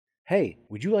Hey,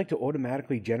 would you like to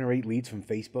automatically generate leads from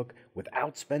Facebook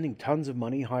without spending tons of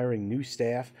money hiring new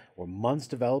staff or months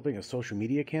developing a social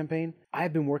media campaign? I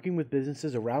have been working with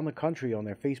businesses around the country on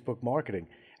their Facebook marketing,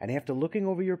 and after looking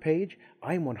over your page,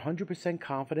 I am 100%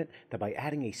 confident that by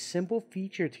adding a simple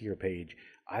feature to your page,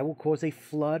 I will cause a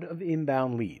flood of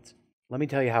inbound leads. Let me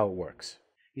tell you how it works.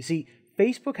 You see,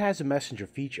 Facebook has a messenger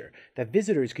feature that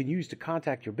visitors can use to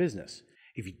contact your business.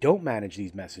 If you don't manage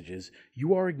these messages,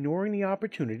 you are ignoring the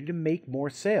opportunity to make more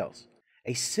sales.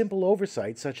 A simple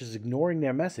oversight, such as ignoring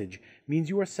their message, means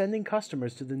you are sending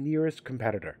customers to the nearest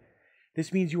competitor.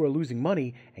 This means you are losing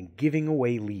money and giving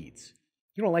away leads.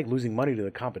 You don't like losing money to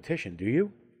the competition, do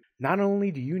you? Not only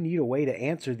do you need a way to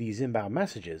answer these inbound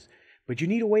messages, but you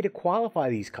need a way to qualify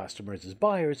these customers as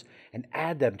buyers and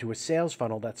add them to a sales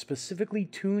funnel that's specifically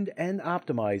tuned and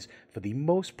optimized for the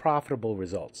most profitable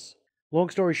results. Long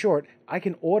story short, I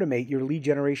can automate your lead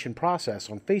generation process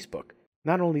on Facebook.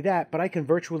 Not only that, but I can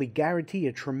virtually guarantee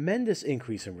a tremendous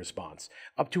increase in response,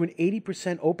 up to an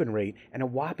 80% open rate and a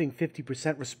whopping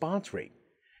 50% response rate.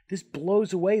 This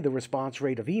blows away the response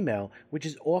rate of email, which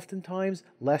is oftentimes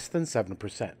less than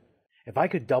 7%. If I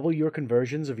could double your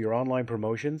conversions of your online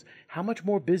promotions, how much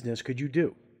more business could you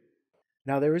do?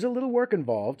 Now, there is a little work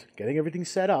involved, getting everything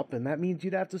set up, and that means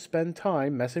you'd have to spend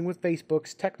time messing with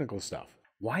Facebook's technical stuff.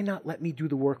 Why not let me do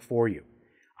the work for you?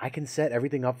 I can set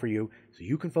everything up for you so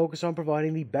you can focus on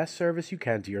providing the best service you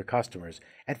can to your customers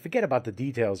and forget about the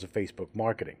details of Facebook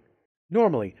marketing.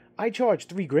 Normally, I charge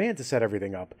 $3,000 to set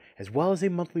everything up, as well as a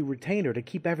monthly retainer to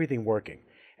keep everything working.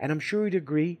 And I'm sure you'd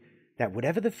agree that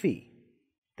whatever the fee,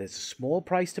 there's a small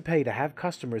price to pay to have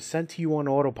customers sent to you on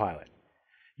autopilot.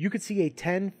 You could see a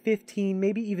 10, 15,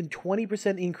 maybe even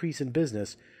 20% increase in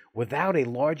business without a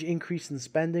large increase in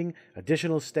spending,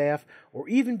 additional staff, or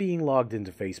even being logged into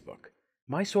Facebook.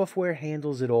 My software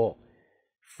handles it all.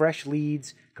 Fresh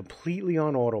leads, completely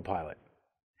on autopilot.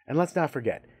 And let's not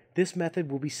forget, this method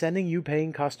will be sending you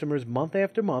paying customers month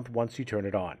after month once you turn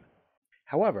it on.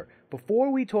 However,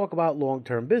 before we talk about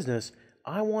long-term business,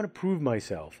 I want to prove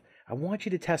myself. I want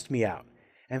you to test me out.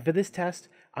 And for this test,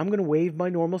 I'm going to waive my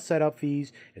normal setup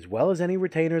fees as well as any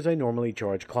retainers I normally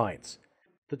charge clients.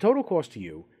 The total cost to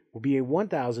you will be a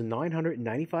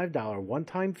 $1,995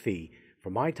 one-time fee for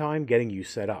my time getting you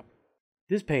set up.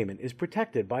 This payment is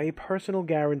protected by a personal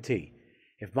guarantee.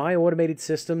 If my automated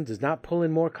system does not pull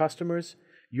in more customers,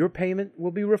 your payment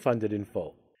will be refunded in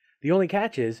full. The only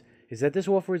catch is that this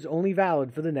offer is only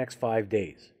valid for the next 5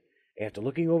 days. After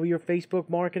looking over your Facebook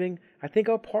marketing, I think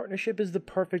our partnership is the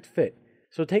perfect fit.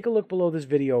 So take a look below this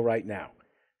video right now.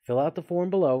 Fill out the form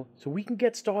below so we can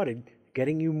get started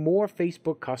getting you more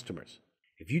Facebook customers.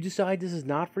 If you decide this is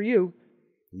not for you,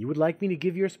 and you would like me to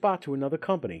give your spot to another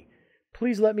company,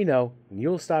 please let me know and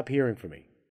you'll stop hearing from me.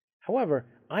 However,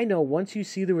 I know once you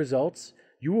see the results,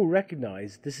 you will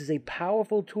recognize this is a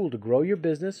powerful tool to grow your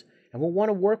business and will want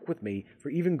to work with me for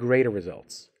even greater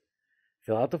results.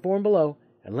 Fill out the form below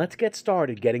and let's get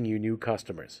started getting you new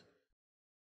customers.